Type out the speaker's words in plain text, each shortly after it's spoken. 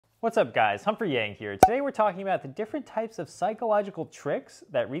What's up guys, Humphrey here. Today we're talking about the different types of psychological tricks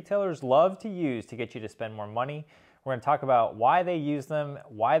that retailers love to use to get you to spend more money. We're going to talk about why they use them,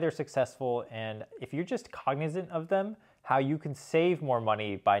 why they're successful, and if you're just cognizant of them, how you can save more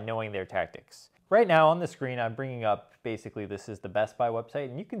money by knowing their tactics. Right now on the screen I'm bringing up basically this is the Best Buy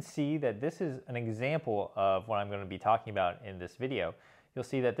website, and you can see that this is an example of what I'm going to be talking about in this video. You'll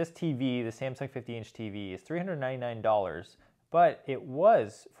see that this TV, the Samsung 50-inch TV, is $399. But it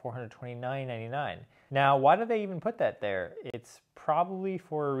was $429.99. Now, why did they even put that there? It's probably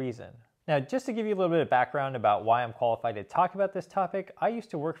for a reason. Now, just to give you a little bit of background about why I'm qualified to talk about this topic, I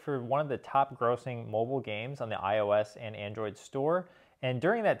used to work for one of the top grossing mobile games on the iOS and Android store. And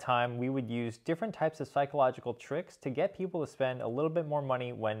during that time, we would use different types of psychological tricks to get people to spend a little bit more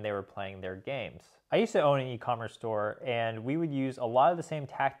money when they were playing their games. I used to own an e-commerce store, and we would use a lot of the same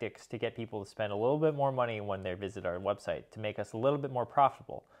tactics to get people to spend a little bit more money when they visit our website to make us a little bit more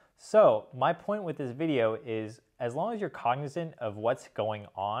profitable. So my point with this video is, as long as you're cognizant of what's going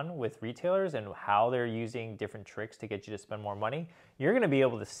on with retailers and how they're using different tricks to get you to spend more money, you're going to be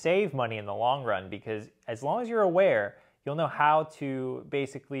able to save money in the long run, because as long as you're aware, you'll know how to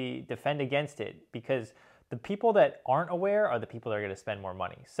basically defend against it, because the people that aren't aware are the people that are going to spend more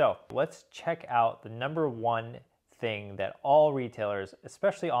money. So let's check out the number one thing that all retailers,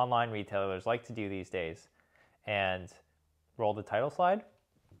 especially online retailers, like to do these days. And roll the title slide.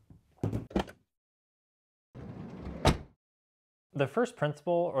 The first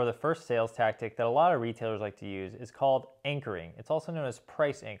principle, or the first sales tactic that a lot of retailers like to use, is called anchoring. It's also known as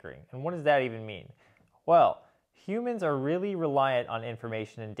price anchoring. And what does that even mean? Well, humans are really reliant on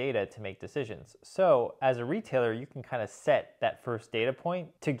information and data to make decisions. So as a retailer, you can kind of set that first data point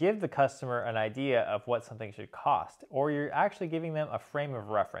to give the customer an idea of what something should cost, or you're actually giving them a frame of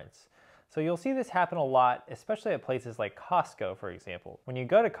reference. So you'll see this happen a lot, especially at places like Costco, for example. When you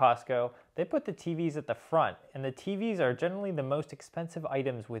go to Costco, they put the TVs at the front, and the TVs are generally the most expensive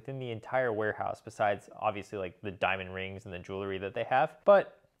items within the entire warehouse, besides obviously like the diamond rings and the jewelry that they have.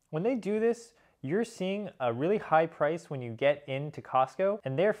 But when they do this, you're seeing a really high price when you get into Costco,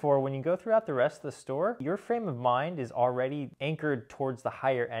 and therefore when you go throughout the rest of the store, your frame of mind is already anchored towards the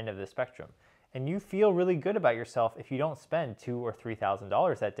higher end of the spectrum. And you feel really good about yourself if you don't spend $2,000 or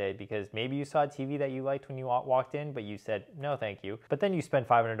 $3,000 that day, because maybe you saw a TV that you liked when you walked in, but you said, no thank you. But then you spend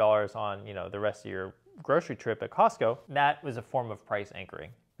 $500 on the rest of your grocery trip at Costco. That was a form of price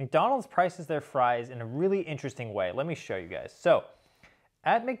anchoring. McDonald's prices their fries in a really interesting way. Let me show you guys. So,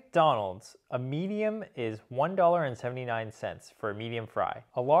 at McDonald's, a medium is $1.79 for a medium fry.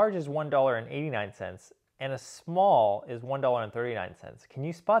 A large is $1.89, and a small is $1.39. Can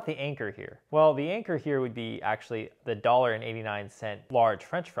you spot the anchor here? Well, the anchor here would be actually the $1.89 large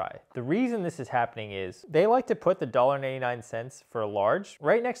French fry. The reason this is happening is they like to put the $1.89 for a large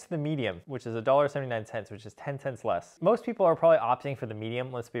right next to the medium, which is $1.79, which is 10 cents less. Most people are probably opting for the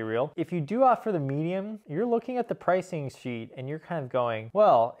medium, let's be real. If you do opt for the medium, you're looking at the pricing sheet and you're kind of going,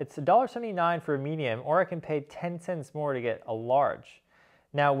 well, it's $1.79 for a medium, or I can pay 10 cents more to get a large.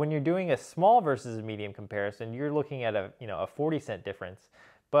 Now, when you're doing a small versus a medium comparison, you're looking at a 40-cent difference.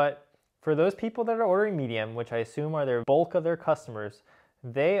 But for those people that are ordering medium, which I assume are their bulk of their customers,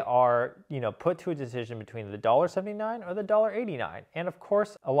 they are put to a decision between the $1.79 or the $1.89. And of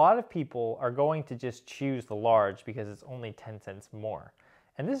course, a lot of people are going to just choose the large because it's only 10 cents more.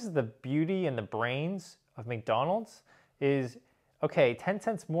 And this is the beauty and the brains of McDonald's is, okay, 10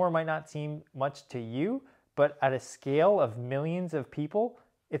 cents more might not seem much to you, but at a scale of millions of people,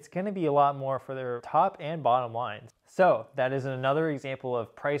 it's going to be a lot more for their top and bottom lines. So that is another example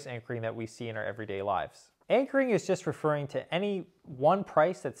of price anchoring that we see in our everyday lives. Anchoring is just referring to any one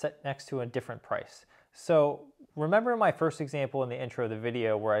price that's set next to a different price. So remember my first example in the intro of the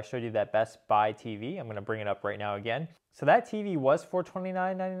video where I showed you that Best Buy TV? I'm going to bring it up right now again. So that TV was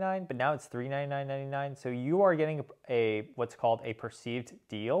 $429.99, but now it's $399.99. So you are getting what's called a perceived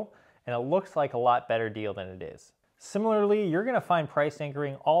deal, and it looks like a lot better deal than it is. Similarly, you're going to find price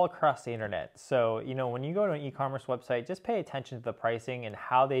anchoring all across the internet. So, when you go to an e-commerce website, just pay attention to the pricing and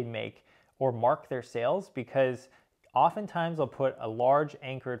how they make or mark their sales, because oftentimes they'll put a large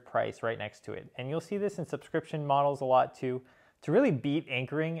anchored price right next to it. And you'll see this in subscription models a lot too. To really beat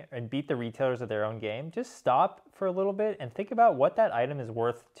anchoring and beat the retailers at their own game, just stop for a little bit and think about what that item is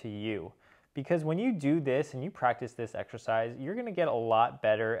worth to you. Because when you do this and you practice this exercise, you're going to get a lot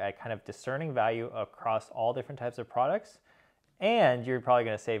better at kind of discerning value across all different types of products. And you're probably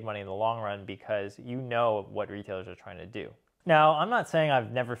going to save money in the long run because you know what retailers are trying to do. Now, I'm not saying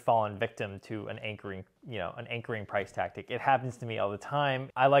I've never fallen victim to an anchoring price tactic. It happens to me all the time.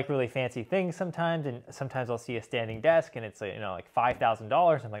 I like really fancy things sometimes, and sometimes I'll see a standing desk and it's like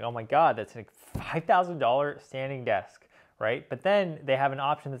 $5,000. I'm like, oh my God, that's a $5,000 standing desk, right? But then they have an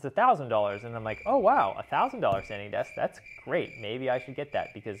option that's $1,000, and I'm like, oh wow, $1,000 standing desk, that's great. Maybe I should get that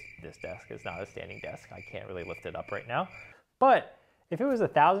because this desk is not a standing desk. I can't really lift it up right now. But if it was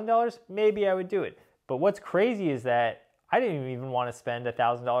 $1,000, maybe I would do it. But what's crazy is that I didn't even want to spend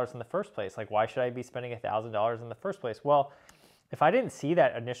 $1,000 in the first place. Like, why should I be spending $1,000 in the first place? Well, if I didn't see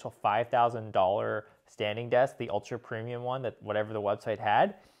that initial $5,000 standing desk, the ultra premium one that whatever the website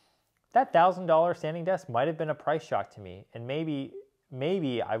had, that $1,000 standing desk might have been a price shock to me. And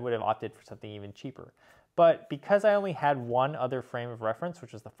maybe I would have opted for something even cheaper. But because I only had one other frame of reference,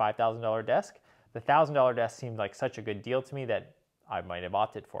 which was the $5,000 desk, the $1,000 desk seemed like such a good deal to me that I might have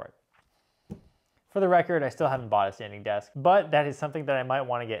opted for it. For the record, I still haven't bought a standing desk, but that is something that I might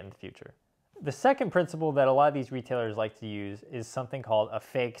want to get in the future. The second principle that a lot of these retailers like to use is something called a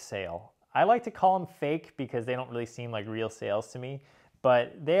fake sale. I like to call them fake because they don't really seem like real sales to me,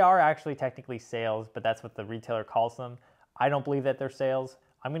 but they are actually technically sales, but that's what the retailer calls them. I don't believe that they're sales.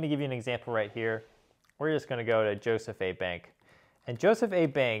 I'm going to give you an example right here. We're just going to go to Joseph A. Bank. And Joseph A.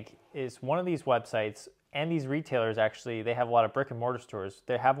 Bank is one of these websites, and these retailers actually, they have a lot of brick and mortar stores.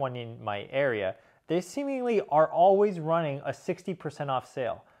 They have one in my area. They seemingly are always running a 60% off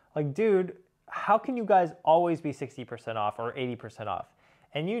sale. Like, dude, how can you guys always be 60% off or 80% off?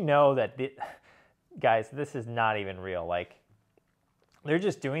 And you know that, guys, this is not even real. Like, they're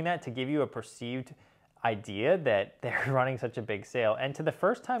just doing that to give you a perceived idea that they're running such a big sale. And to the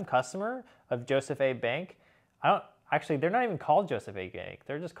first-time customer of Joseph A. Bank, actually, they're not even called Joseph A. Bank.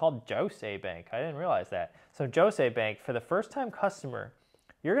 They're just called Jose A. Bank. I didn't realize that. So Jose Bank, for the first-time customer,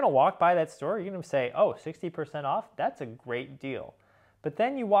 you're going to walk by that store, you're going to say, oh, 60% off? That's a great deal. But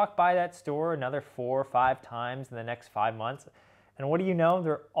then you walk by that store another 4 or 5 times in the next 5 months, and what do you know?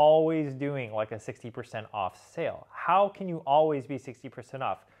 They're always doing like a 60% off sale. How can you always be 60%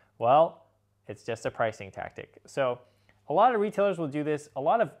 off? Well, it's just a pricing tactic. So a lot of retailers will do this. A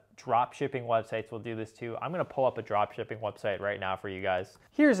lot of drop shipping websites will do this too. I'm going to pull up a drop shipping website right now for you guys.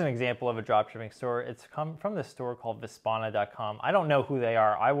 Here's an example of a drop shipping store. It's come from the store called Vispana.com. I don't know who they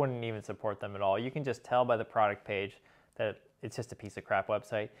are. I wouldn't even support them at all. You can just tell by the product page that it's just a piece of crap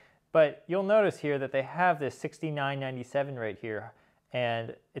website. But you'll notice here that they have this $69.97 right here,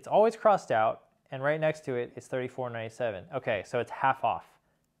 and it's always crossed out, and right next to it, it's $34.97. Okay, so it's half off.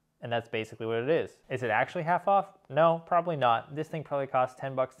 And that's basically what it is. Is it actually half off? No, probably not. This thing probably costs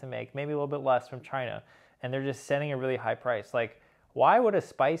 10 bucks to make, maybe a little bit less from China. And they're just setting a really high price. Like, why would a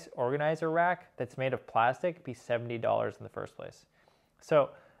spice organizer rack that's made of plastic be $70 in the first place? So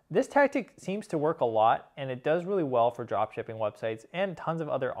this tactic seems to work a lot, and it does really well for dropshipping websites and tons of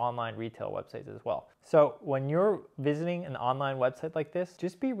other online retail websites as well. So when you're visiting an online website like this,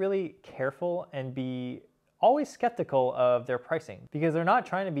 just be really careful and be always skeptical of their pricing, because they're not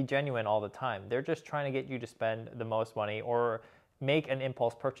trying to be genuine all the time. They're just trying to get you to spend the most money or make an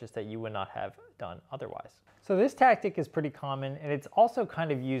impulse purchase that you would not have done otherwise. So this tactic is pretty common, and it's also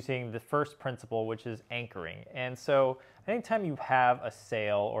kind of using the first principle, which is anchoring. And so anytime you have a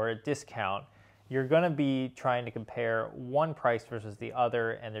sale or a discount, you're going to be trying to compare one price versus the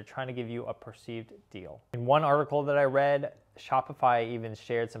other, and they're trying to give you a perceived deal. In one article that I read, Shopify even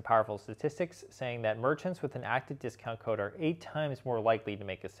shared some powerful statistics saying that merchants with an active discount code are 8 times more likely to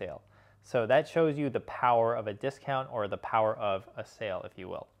make a sale. So that shows you the power of a discount, or the power of a sale, if you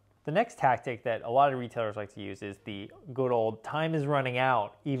will. The next tactic that a lot of retailers like to use is the good old time is running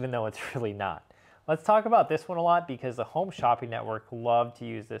out, even though it's really not. Let's talk about this one a lot because the Home Shopping Network loved to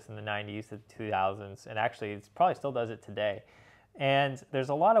use this in the 90s to the 2000s, and actually it probably still does it today. And there's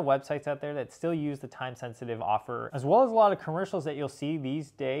a lot of websites out there that still use the time-sensitive offer, as well as a lot of commercials that you'll see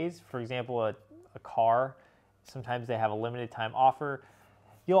these days. For example, a car, sometimes they have a limited time offer.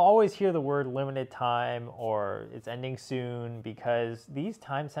 You'll always hear the word limited time or it's ending soon, because these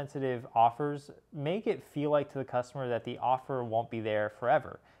time-sensitive offers make it feel like to the customer that the offer won't be there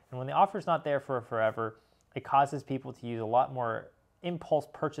forever. And when the offer's not there for forever, it causes people to use a lot more impulse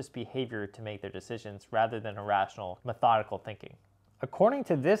purchase behavior to make their decisions rather than a rational, methodical thinking. According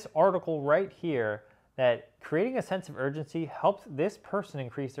to this article right here, that creating a sense of urgency helps this person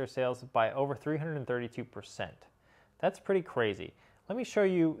increase their sales by over 332%. That's pretty crazy. Let me show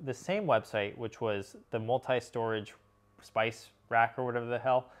you the same website, which was the multi-storage spice rack or whatever the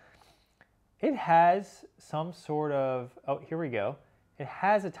hell. It has some sort of, oh, here we go. It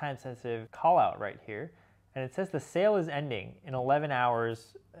has a time-sensitive call out right here, and it says the sale is ending in 11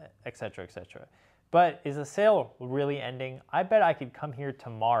 hours, etc., etc. But is the sale really ending? I bet I could come here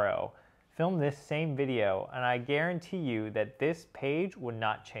tomorrow, film this same video, and I guarantee you that this page would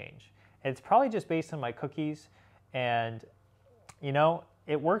not change. It's probably just based on my cookies, and you know,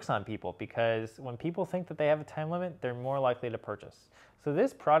 it works on people because when people think that they have a time limit, they're more likely to purchase. So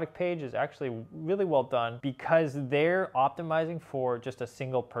this product page is actually really well done because they're optimizing for just a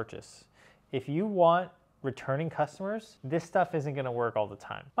single purchase. If you want returning customers, this stuff isn't gonna work all the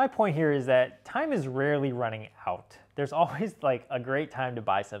time. My point here is that time is rarely running out. There's always like a great time to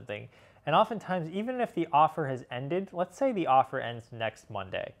buy something. And oftentimes, even if the offer has ended, let's say the offer ends next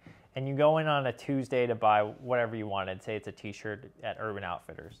Monday, and you go in on a Tuesday to buy whatever you wanted, say it's a t-shirt at Urban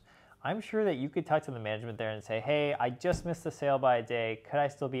Outfitters. I'm sure that you could talk to the management there and say, hey, I just missed the sale by a day. Could I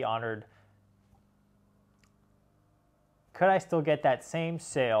still be honored? Could I still get that same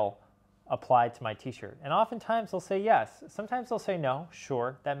sale applied to my t-shirt? And oftentimes they'll say yes. Sometimes they'll say no.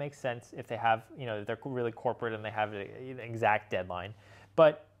 Sure, that makes sense if they have, you know, they're really corporate and they have an exact deadline.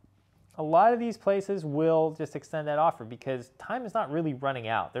 But a lot of these places will just extend that offer because time is not really running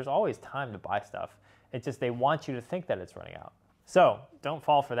out. There's always time to buy stuff. It's just they want you to think that it's running out. So don't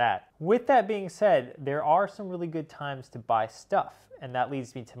fall for that. With that being said, there are some really good times to buy stuff. And that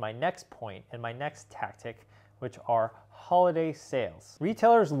leads me to my next point and my next tactic, which are holiday sales.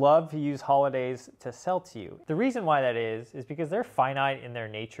 Retailers love to use holidays to sell to you. The reason why that is because they're finite in their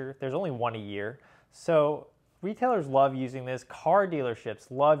nature. There's only one a year. So retailers love using this. Car dealerships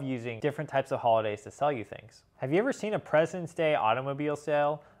love using different types of holidays to sell you things. Have you ever seen a President's Day automobile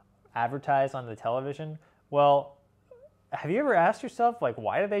sale advertised on the television? Well, have you ever asked yourself, like,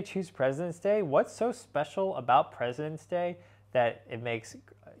 why do they choose President's Day? What's so special about President's Day that it makes,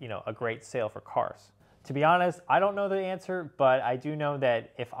 you know, a great sale for cars? To be honest, I don't know the answer, but I do know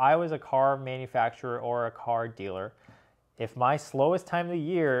that if I was a car manufacturer or a car dealer, if my slowest time of the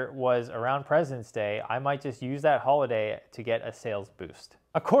year was around President's Day, I might just use that holiday to get a sales boost.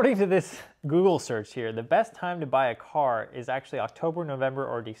 According to this Google search here, the best time to buy a car is actually October, November,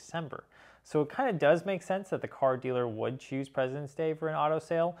 or December. So it kind of does make sense that the car dealer would choose President's Day for an auto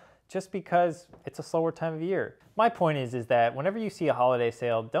sale just because it's a slower time of year. My point is that whenever you see a holiday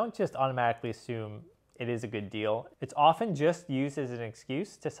sale, don't just automatically assume it is a good deal. It's often just used as an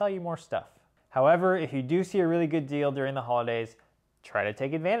excuse to sell you more stuff. However, if you do see a really good deal during the holidays, try to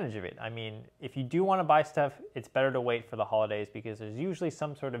take advantage of it. I mean, if you do want to buy stuff, it's better to wait for the holidays because there's usually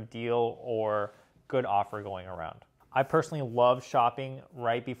some sort of deal or good offer going around. I personally love shopping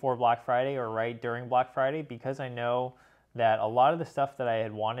right before Black Friday or right during Black Friday because I know that a lot of the stuff that I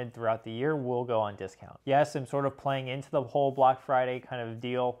had wanted throughout the year will go on discount. Yes, I'm sort of playing into the whole Black Friday kind of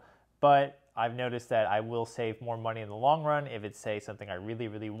deal, but I've noticed that I will save more money in the long run if it's, say, something I really,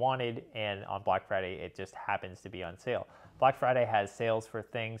 really wanted, and on Black Friday, it just happens to be on sale. Black Friday has sales for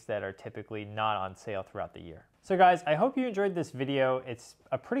things that are typically not on sale throughout the year. So guys, I hope you enjoyed this video. It's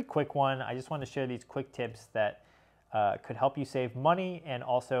a pretty quick one. I just want to share these quick tips that could help you save money, and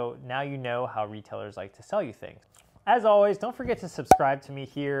also now you know how retailers like to sell you things. As always, don't forget to subscribe to me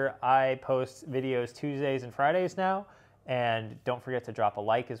here. I post videos Tuesdays and Fridays now, and don't forget to drop a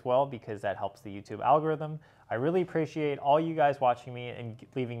like as well because that helps the YouTube algorithm. I really appreciate all you guys watching me and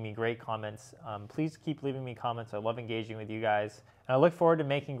leaving me great comments. Please keep leaving me comments. I love engaging with you guys, and I look forward to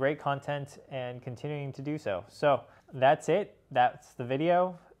making great content and continuing to do so. So that's it. That's the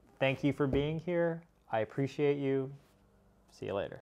video. Thank you for being here. I appreciate you. See you later.